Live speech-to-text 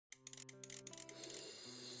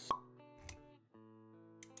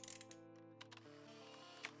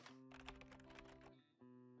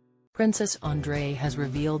Princess André has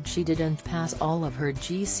revealed she didn't pass all of her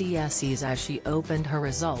GCSEs as she opened her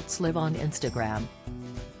results live on Instagram.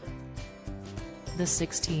 The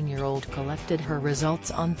 16-year-old collected her results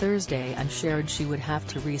on Thursday and shared she would have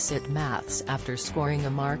to resit maths after scoring a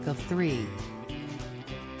mark of 3.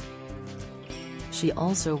 She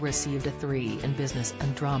also received a 3 in business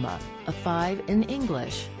and drama, a 5 in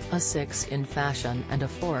English, a 6 in fashion and a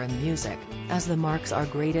 4 in music, as the marks are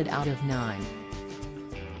graded out of 9.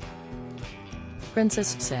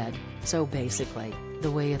 Princess said, "So basically,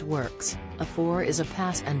 the way it works, a 4 is a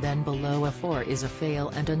pass and then below a 4 is a fail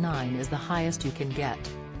and a 9 is the highest you can get.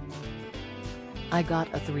 I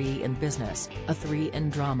got a 3 in business, a 3 in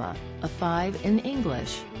drama, a 5 in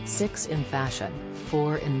English, 6 in fashion,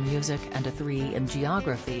 4 in music and a 3 in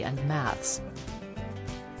geography and maths.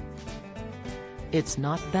 It's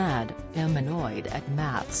not bad. I'm annoyed at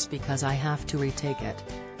maths because I have to retake it."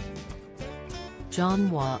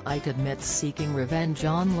 John White admits seeking revenge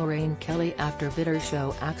on Lorraine Kelly after bitter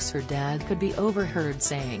show acts her dad could be overheard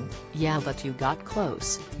saying, "Yeah, but you got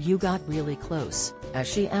close, you got really close," as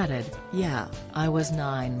she added, "Yeah, I was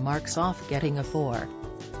 9 marks off getting a 4.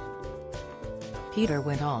 Peter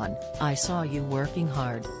went on, "I saw you working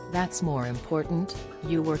hard, that's more important,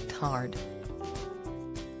 you worked hard.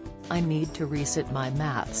 I need to resit my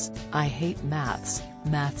maths, I hate maths,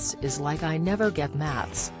 maths is like I never get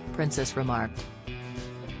maths," Princess remarked.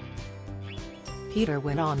 Peter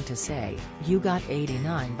went on to say, "You got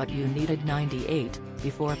 89 but you needed 98,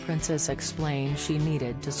 before Princess explained she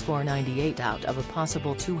needed to score 98 out of a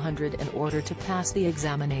possible 200 in order to pass the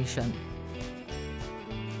examination.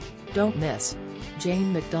 Don't miss.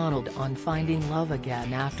 Jane McDonald on finding love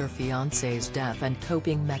again after fiancé's death and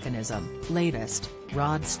coping mechanism. Latest,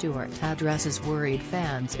 Rod Stewart addresses worried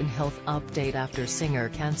fans in health update after singer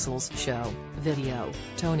cancels show. Video,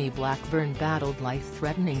 Tony Blackburn battled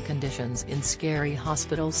life-threatening conditions in scary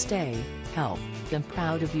hospital stay. Health, "I'm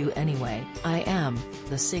proud of you anyway." "I am,"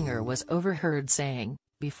 the singer was overheard saying,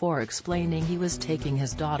 before explaining he was taking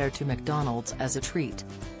his daughter to McDonald's as a treat.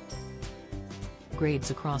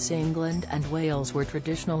 Grades across England and Wales were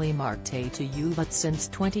traditionally marked A to U, but since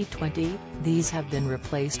 2020, these have been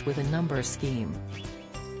replaced with a number scheme.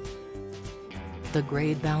 The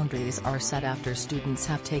grade boundaries are set after students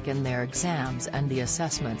have taken their exams and the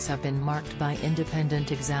assessments have been marked by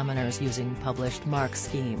independent examiners using published mark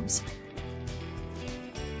schemes.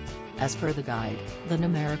 As per the guide, the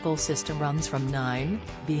numerical system runs from 9,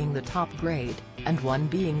 being the top grade, and 1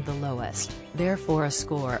 being the lowest. Therefore a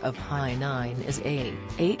score of high 9 is A,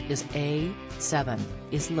 8 is A, 7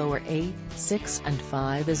 is lower A, 6 and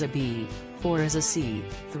 5 is a B, 4 is a C,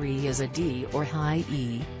 3 is a D or high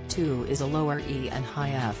E, 2 is a lower E and high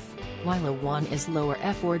F, while a 1 is lower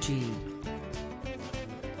F or G.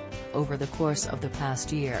 Over the course of the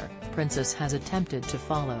past year, Princess has attempted to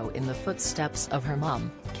follow in the footsteps of her mum,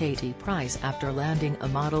 Katie Price, after landing a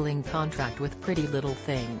modeling contract with Pretty Little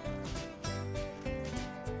Thing.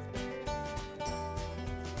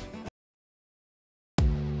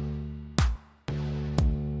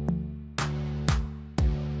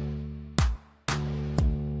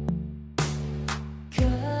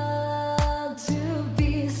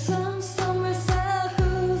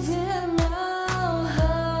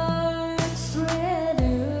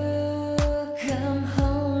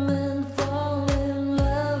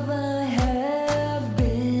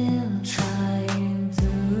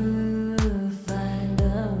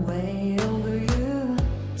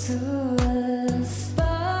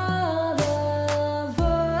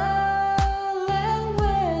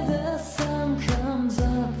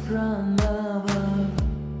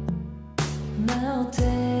 Now